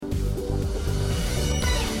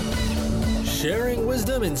Sharing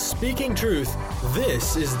wisdom and speaking truth,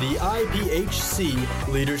 this is the IPHC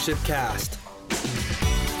Leadership Cast.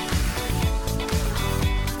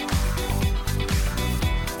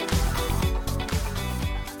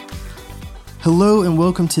 Hello and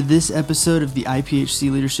welcome to this episode of the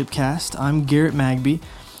IPHC Leadership Cast. I'm Garrett Magby,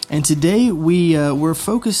 and today we're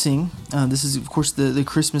focusing, this is of course the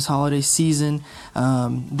Christmas holiday season,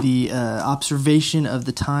 the observation of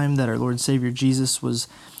the time that our Lord and Savior Jesus was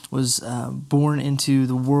born into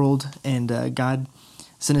the world, and God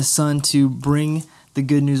sent His Son to bring the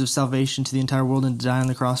good news of salvation to the entire world and to die on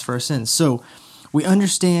the cross for our sins. So we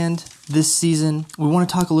understand this season. We want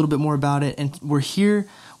to talk a little bit more about it, and we're here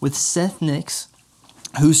with Seth Nix,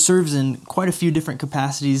 who serves in quite a few different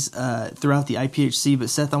capacities throughout the IPHC. But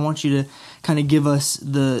Seth, I want you to kind of give us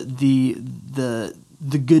the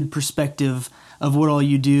good perspective of what all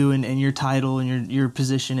you do and your title and your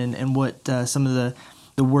position and what some of the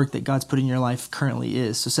work that God's put in your life currently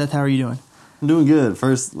is. So Seth, how are you doing? I'm doing good.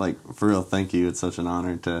 First, for real, thank you. It's such an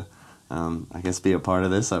honor to, be a part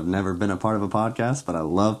of this. I've never been a part of a podcast, but I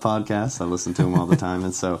love podcasts. I listen to them all the time,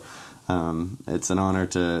 and so it's an honor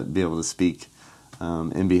to be able to speak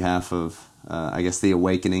in behalf of, the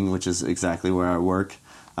Awakening, which is exactly where I work.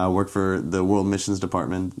 I work for the World Missions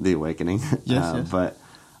Department, the Awakening. Yes. But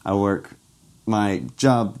my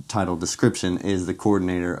job title description is the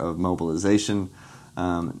coordinator of mobilization.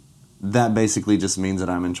 That basically just means that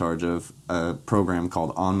I'm in charge of a program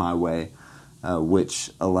called On My Way, which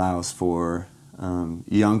allows for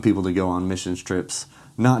young people to go on missions trips,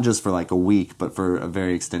 not just for a week, but for a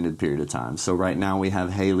very extended period of time. So right now we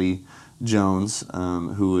have Haley Jones,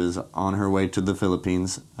 who is on her way to the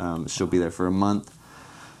Philippines. She'll be there for a month.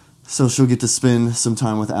 So she'll get to spend some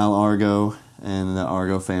time with Al Argo and the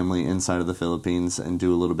Argo family inside of the Philippines and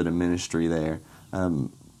do a little bit of ministry there.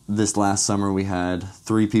 This last summer we had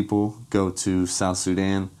 3 people go to South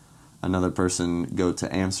Sudan, another person go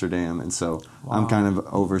to Amsterdam, and so wow. I'm kind of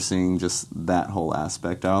overseeing just that whole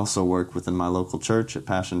aspect. I also work within my local church at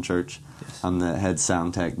Passion Church. Yes. I'm the head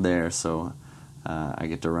sound tech there, so I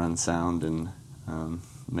get to run sound and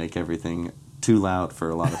make everything too loud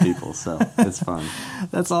for a lot of people, so it's fun.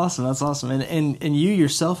 That's awesome. And you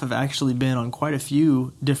yourself have actually been on quite a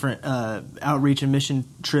few different outreach and mission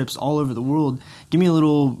trips all over the world. Give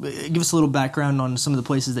us a little background on some of the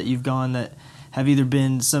places that you've gone that have either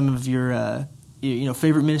been some of your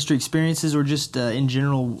favorite ministry experiences, or just in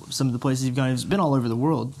general some of the places you've gone. It's been all over the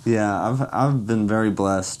world. Yeah, I've been very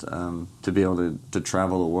blessed to be able to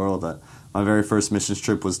travel the world. My very first missions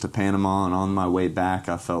trip was to Panama, and on my way back,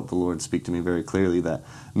 I felt the Lord speak to me very clearly that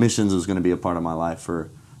missions was going to be a part of my life for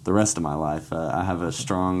the rest of my life. I have a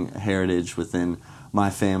strong heritage within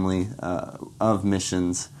my family of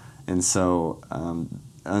missions, and so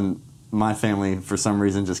my family, for some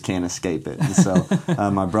reason, just can't escape it. And so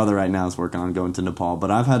my brother right now is working on going to Nepal, but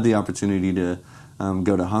I've had the opportunity to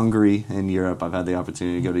go to Hungary in Europe. I've had the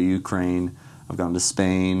opportunity to go to Ukraine. I've gone to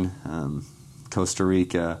Spain, Costa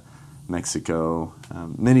Rica, Mexico,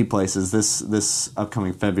 many places. This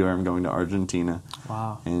upcoming February, I'm going to Argentina.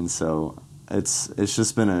 Wow! And so it's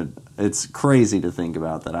just been it's crazy to think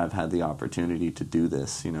about that I've had the opportunity to do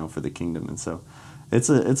this, for the kingdom. And so it's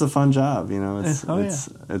a fun job,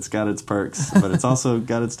 It's got its perks, but it's also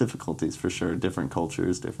got its difficulties for sure. Different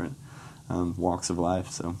cultures, different walks of life.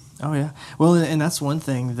 So. Oh yeah, well, and that's one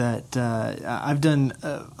thing that I've done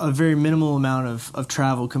a very minimal amount of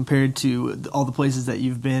travel compared to all the places that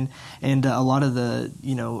you've been, and a lot of the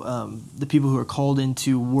the people who are called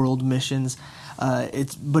into world missions.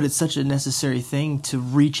 It's such a necessary thing to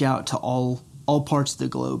reach out to all parts of the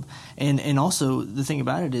globe, and also the thing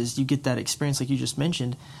about it is you get that experience like you just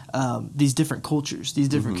mentioned, these different cultures, these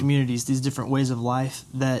different mm-hmm. communities, these different ways of life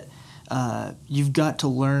that you've got to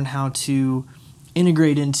learn how to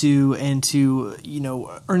integrate into and to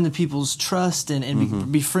earn the people's trust and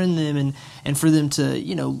mm-hmm. befriend them and for them to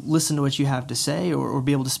listen to what you have to say or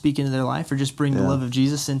be able to speak into their life or just bring the love of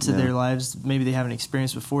Jesus into their lives maybe they haven't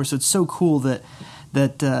experienced before. So it's so cool that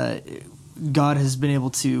God has been able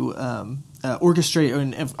to orchestrate,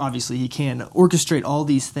 and obviously He can orchestrate all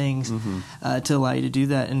these things mm-hmm. To allow you to do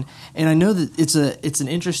that. And I know that it's an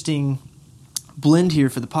interesting blend here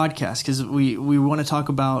for the podcast because we want to talk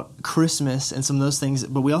about Christmas and some of those things,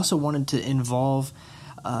 but we also wanted to involve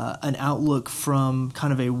an outlook from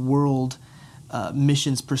kind of a world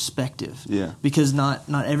missions perspective. Yeah. Because not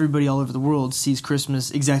everybody all over the world sees Christmas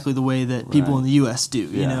exactly the way that people in the U.S. do,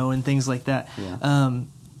 and things like that. Yeah.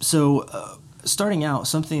 So starting out,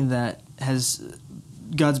 something that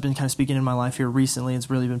God's been kind of speaking in my life here recently, it's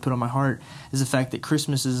really been put on my heart, is the fact that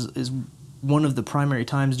Christmas is one of the primary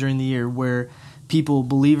times during the year where people,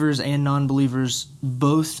 believers and non-believers,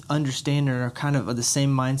 both understand and are kind of the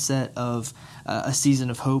same mindset of a season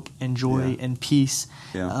of hope and joy and peace.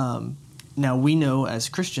 Yeah. Now we know as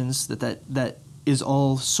Christians that is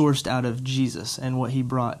all sourced out of Jesus and what he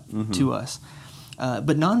brought to us.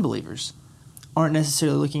 But non-believers aren't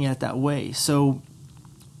necessarily looking at it that way. So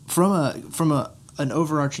from an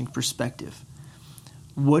overarching perspective,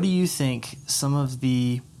 what do you think some of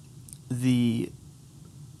the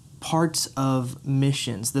parts of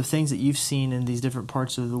missions, the things that you've seen in these different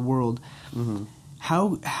parts of the world,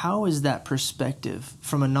 how is that perspective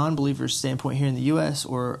from a non-believer's standpoint here in the U.S.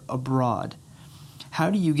 or abroad?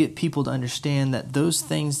 How do you get people to understand that those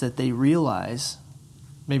things that they realize,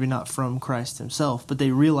 maybe not from Christ himself, but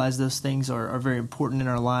they realize those things are very important in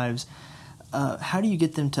our lives? How do you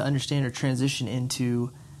get them to understand or transition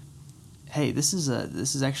into, hey, this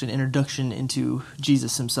is actually an introduction into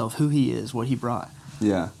Jesus himself, who he is, what he brought?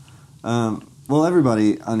 Yeah. Well,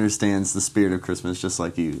 everybody understands the spirit of Christmas, just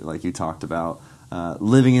like you talked about.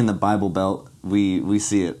 Living in the Bible Belt, we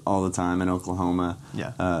see it all the time in Oklahoma.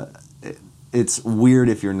 Yeah. It's weird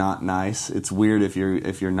if you're not nice. It's weird if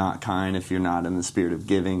you're not kind, if you're not in the spirit of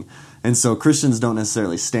giving. And so Christians don't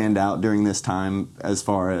necessarily stand out during this time as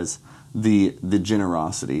far as the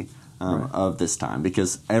generosity of this time,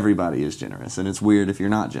 because everybody is generous, and it's weird if you're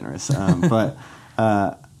not generous. But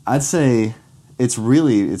I'd say it's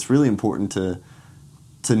really important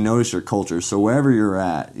to notice your culture. So wherever you're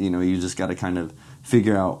at, you just got to kind of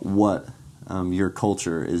figure out what your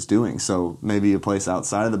culture is doing. So maybe a place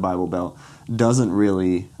outside of the Bible Belt doesn't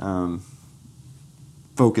really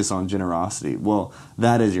focus on generosity. Well,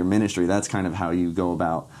 that is your ministry. That's kind of how you go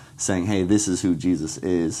about saying, hey, this is who Jesus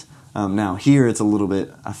is. Now here I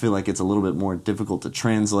feel like it's a little bit more difficult to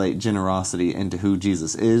translate generosity into who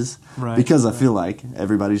Jesus is, because I feel like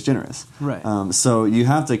everybody's generous. Right. So you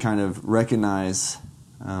have to kind of recognize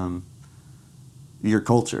your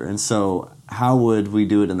culture. And so how would we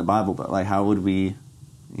do it in the Bible? But like, how would we,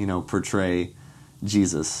 portray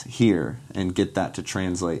Jesus here and get that to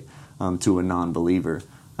translate to a non-believer?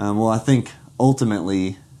 Well, I think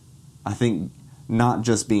ultimately, not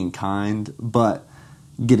just being kind, but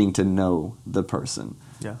getting to know the person.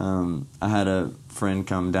 Yeah. I had a friend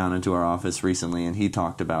come down into our office recently, and he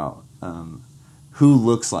talked about who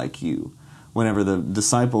looks like you. Whenever the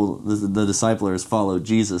disciplers followed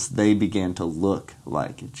Jesus, they began to look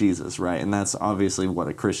like Jesus, right? And that's obviously what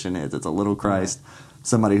a Christian is. It's a little Christ,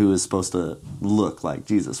 somebody who is supposed to look like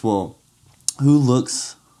Jesus. Well, who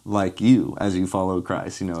looks like you as you follow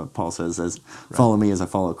Christ? Paul says, follow me as I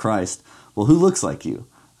follow Christ. Well, who looks like you?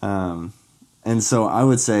 And so I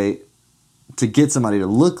would say to get somebody to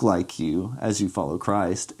look like you as you follow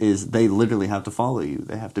Christ is they literally have to follow you.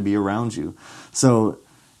 They have to be around you. So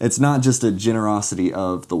it's not just a generosity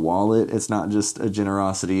of the wallet. It's not just a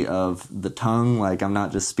generosity of the tongue. Like, I'm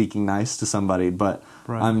not just speaking nice to somebody, but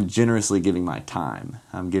I'm generously giving my time.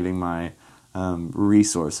 I'm giving my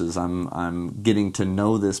resources. I'm getting to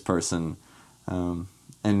know this person and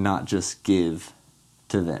not just give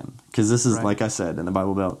to them. Because this is, like I said, in the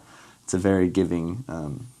Bible Belt, it's a very giving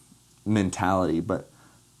mentality. But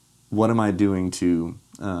what am I doing to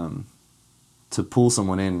pull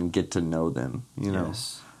someone in and get to know them?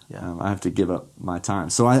 Yes. Yeah. I have to give up my time.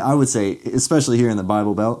 So I would say, especially here in the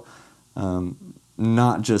Bible Belt,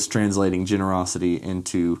 not just translating generosity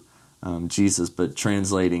into Jesus, but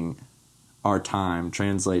translating our time,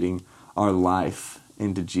 translating our life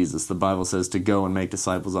into Jesus. The Bible says to go and make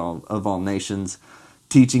disciples of all nations,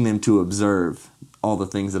 teaching them to observe all the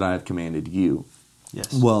things that I have commanded you.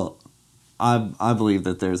 Yes. Well, I believe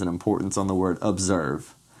that there's an importance on the word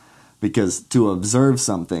observe, because to observe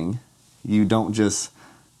something, you don't just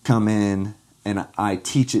come in and I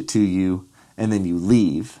teach it to you and then you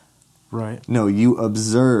leave. Right. No, you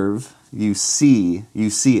observe, you see it, you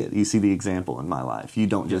see the example in my life. You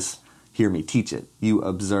don't just hear me teach it. You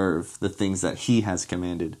observe the things that he has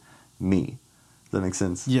commanded me. Does that make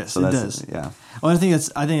sense? Yes, it does. Yeah. Well, I think that's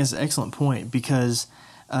an excellent point, because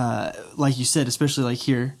like you said, especially like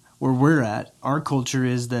here where we're at, our culture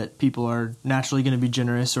is that people are naturally going to be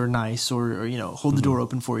generous or nice or hold the door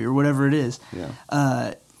open for you or whatever it is.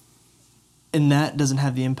 Yeah. And that doesn't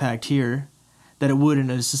have the impact here that it would in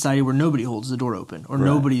a society where nobody holds the door open or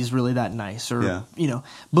nobody's really that nice or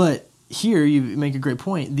But here you make a great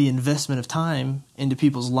point. The investment of time into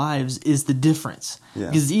people's lives is the difference. Yeah.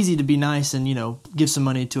 Because it's easy to be nice and give some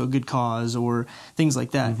money to a good cause or things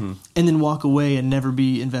like that, and then walk away and never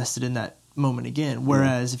be invested in that moment again.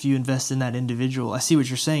 Whereas if you invest in that individual, I see what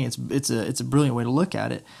you're saying. It's a brilliant way to look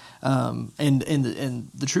at it. and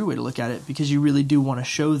the true way to look at it, because you really do want to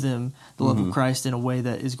show them the love of Christ in a way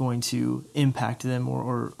that is going to impact them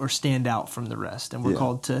or stand out from the rest. And we're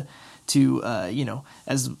called to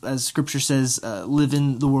as Scripture says, live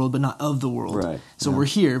in the world but not of the world. Right. So we're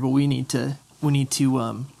here, but we need to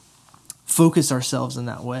focus ourselves in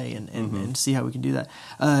that way and see how we can do that.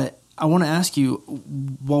 I want to ask you,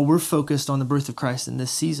 while we're focused on the birth of Christ in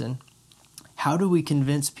this season, how do we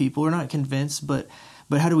convince people, or not convince, but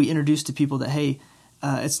how do we introduce to people that, hey,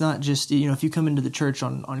 it's not just, if you come into the church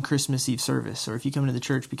on Christmas Eve service, or if you come into the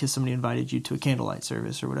church because somebody invited you to a candlelight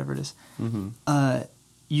service or whatever it is,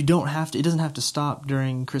 you don't have to. It doesn't have to stop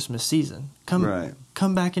during Christmas season.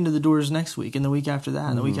 Come back into the doors next week, and the week after that,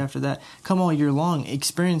 and the week after that. Come all year long.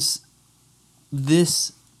 Experience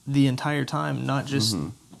this the entire time, not just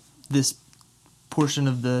this portion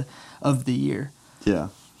of the year. Yeah.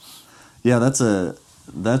 Yeah, that's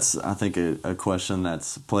I think a question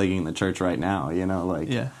that's plaguing the church right now,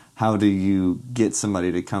 how do you get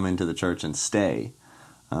somebody to come into the church and stay?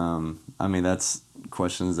 That's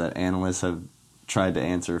questions that analysts have tried to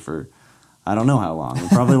answer for I don't know how long,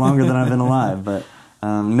 probably longer than I've been alive, but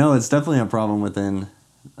no, it's definitely a problem within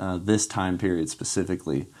this time period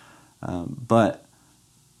specifically. But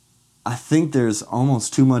I think there's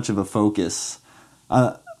almost too much of a focus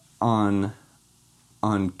on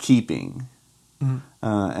keeping.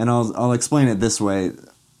 And I'll explain it this way.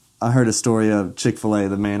 I heard a story of Chick-fil-A,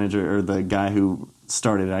 the manager or the guy who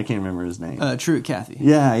started it. I can't remember his name. Truett Cathy.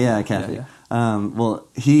 Yeah, Cathy. Yeah. Well,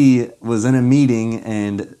 he was in a meeting,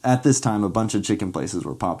 and at this time, a bunch of chicken places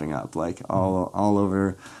were popping up, like all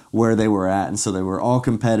over where they were at, and so they were all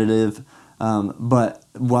competitive. But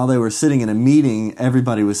while they were sitting in a meeting,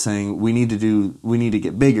 everybody was saying, we need to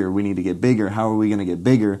get bigger. How are we going to get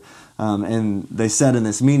bigger? And they said in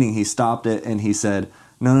this meeting, he stopped it and he said,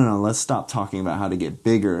 no, let's stop talking about how to get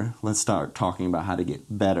bigger. Let's start talking about how to get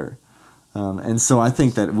better. And so I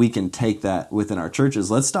think that we can take that within our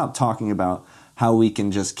churches. Let's stop talking about how we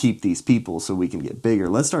can just keep these people so we can get bigger.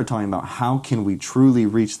 Let's start talking about how can we truly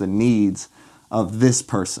reach the needs of this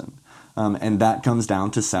person. And that comes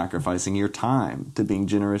down to sacrificing your time, to being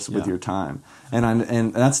generous with your time.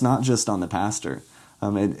 And that's not just on the pastor.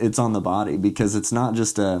 It's on the body, because it's not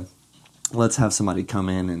just let's have somebody come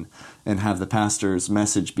in and have the pastor's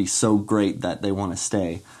message be so great that they want to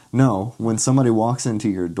stay. No, when somebody walks into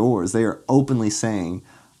your doors, they are openly saying,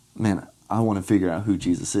 man, I want to figure out who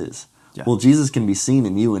Jesus is. Yeah. Well, Jesus can be seen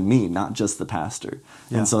in you and me, not just the pastor.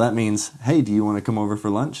 Yeah. And so that means, hey, do you want to come over for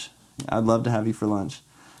lunch? I'd love to have you for lunch.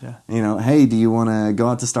 Yeah. Hey, do you want to go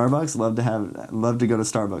out to Starbucks? Love to go to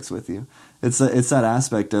Starbucks with you. It's that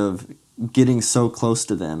aspect of getting so close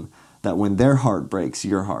to them that when their heart breaks,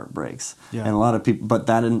 your heart breaks. Yeah. And a lot of people, but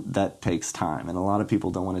that takes time, and a lot of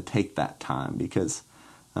people don't want to take that time, because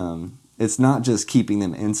it's not just keeping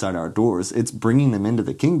them inside our doors; it's bringing them into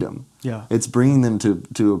the kingdom. Yeah, it's bringing them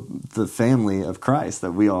to the family of Christ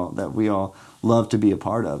that we all love to be a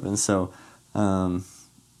part of. And so,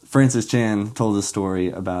 Francis Chan told a story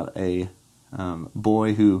about a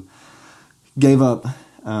boy who gave up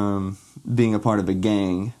being a part of a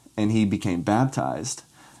gang, and he became baptized.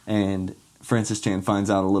 And Francis Chan finds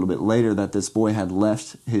out a little bit later that this boy had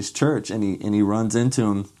left his church, and he runs into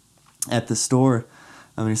him at the store.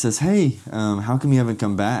 And he says, "Hey, how come you haven't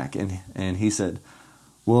come back?" And he said,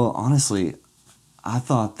 "Well, honestly, I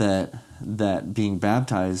thought that being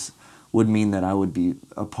baptized would mean that I would be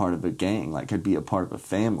a part of a gang, like I'd be a part of a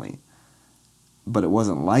family. But it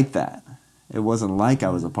wasn't like that. It wasn't like I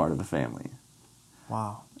was a part of a family."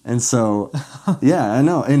 Wow. And so, yeah, I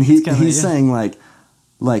know. And he's saying like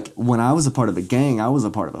when I was a part of a gang, I was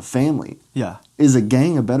a part of a family. Yeah. Is a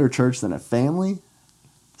gang a better church than a family?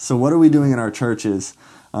 So what are we doing in our churches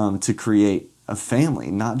to create a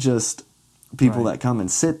family, not just people that come and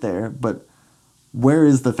sit there, but where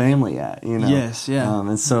is the family at? Yes, yeah.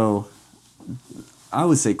 And so I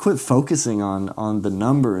would say quit focusing on the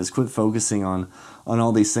numbers, quit focusing on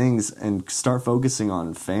all these things, and start focusing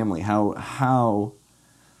on family. How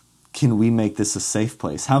can we make this a safe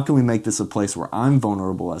place? How can we make this a place where I'm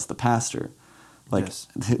vulnerable as the pastor? Like, yes.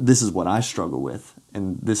 This is what I struggle with,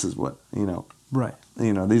 and this is what, right.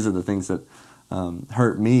 These are the things that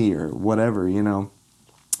hurt me or whatever,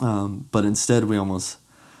 but instead we almost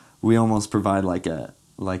provide like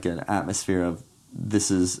an atmosphere of this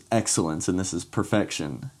is excellence and this is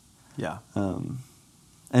perfection. Yeah.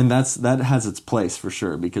 And that has its place for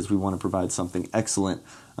sure, because we want to provide something excellent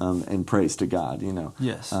and praise to God,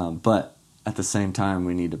 Yes. But at the same time,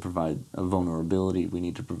 we need to provide a vulnerability. We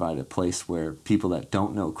need to provide a place where people that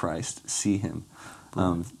don't know Christ see Him,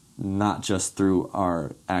 not just through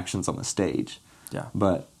our actions on the stage,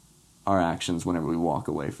 but our actions whenever we walk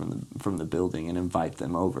away from the building and invite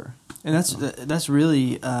them over. And that's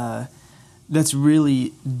really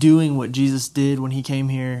doing what Jesus did when he came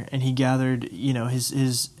here and he gathered,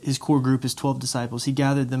 his core group, his 12 disciples. He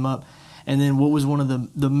gathered them up. And then what was one of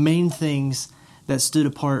the main things that stood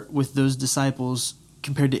apart with those disciples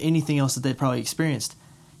compared to anything else that they probably experienced?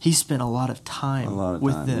 He spent a lot of time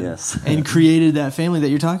with them, yes. and created that family that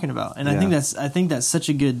you're talking about. And Yeah. I think that's such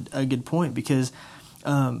a good point, because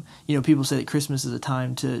people say that Christmas is a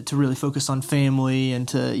time to really focus on family and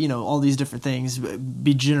to all these different things,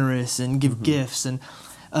 be generous and give gifts, and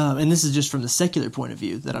this is just from the secular point of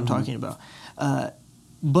view that I'm talking about.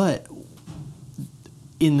 But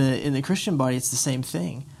in the Christian body, it's the same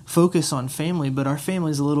thing. Focus on family, but our family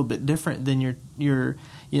is a little bit different than your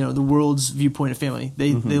the world's viewpoint of family.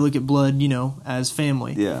 They look at blood, as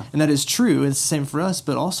family. Yeah. And that is true. It's the same for us,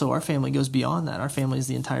 but also our family goes beyond that. Our family is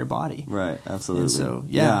the entire body. Right, absolutely. And so,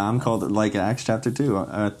 I'm called, like Acts chapter 2,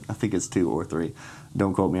 I think it's 2 or 3,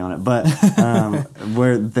 don't quote me on it, but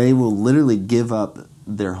where they will literally give up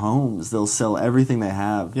their homes. They'll sell everything they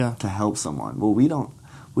have to help someone. Well, we don't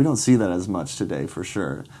see that as much today, for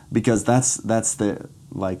sure, because that's the,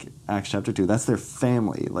 like Acts chapter 2, that's their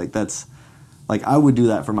family. Like I would do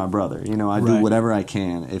that for my brother. I'd do whatever I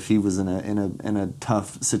can. If he was in a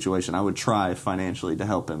tough situation, I would try financially to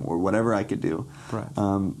help him, or whatever I could do. Right.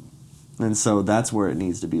 And so that's where it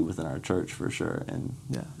needs to be within our church, for sure.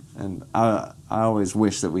 And I always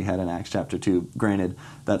wish that we had an Acts chapter 2. Granted,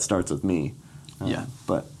 that starts with me.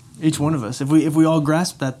 But each one of us, if we all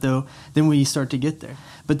grasp that, though, then we start to get there.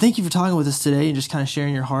 But thank you for talking with us today and just kind of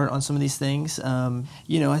sharing your heart on some of these things.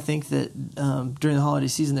 I think that during the holiday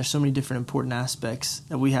season, there's so many different important aspects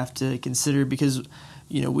that we have to consider, because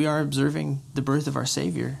we are observing the birth of our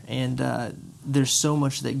Savior, and there's so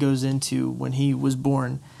much that goes into when he was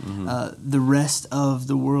born, the rest of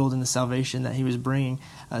the world and the salvation that he was bringing.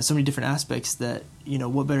 So many different aspects that,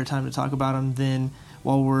 what better time to talk about them than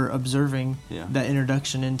while we're observing that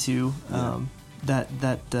introduction into that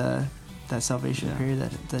salvation period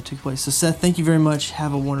that took place. So Seth, thank you very much.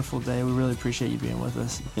 Have a wonderful day. We really appreciate you being with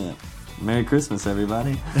us. Yeah. Merry Christmas,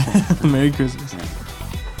 everybody. Merry Christmas.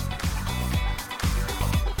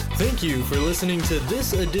 Thank you for listening to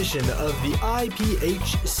this edition of the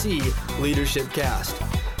IPHC Leadership Cast.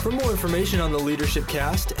 For more information on the Leadership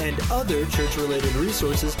Cast and other church-related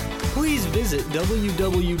resources, please visit www.ipHC.org.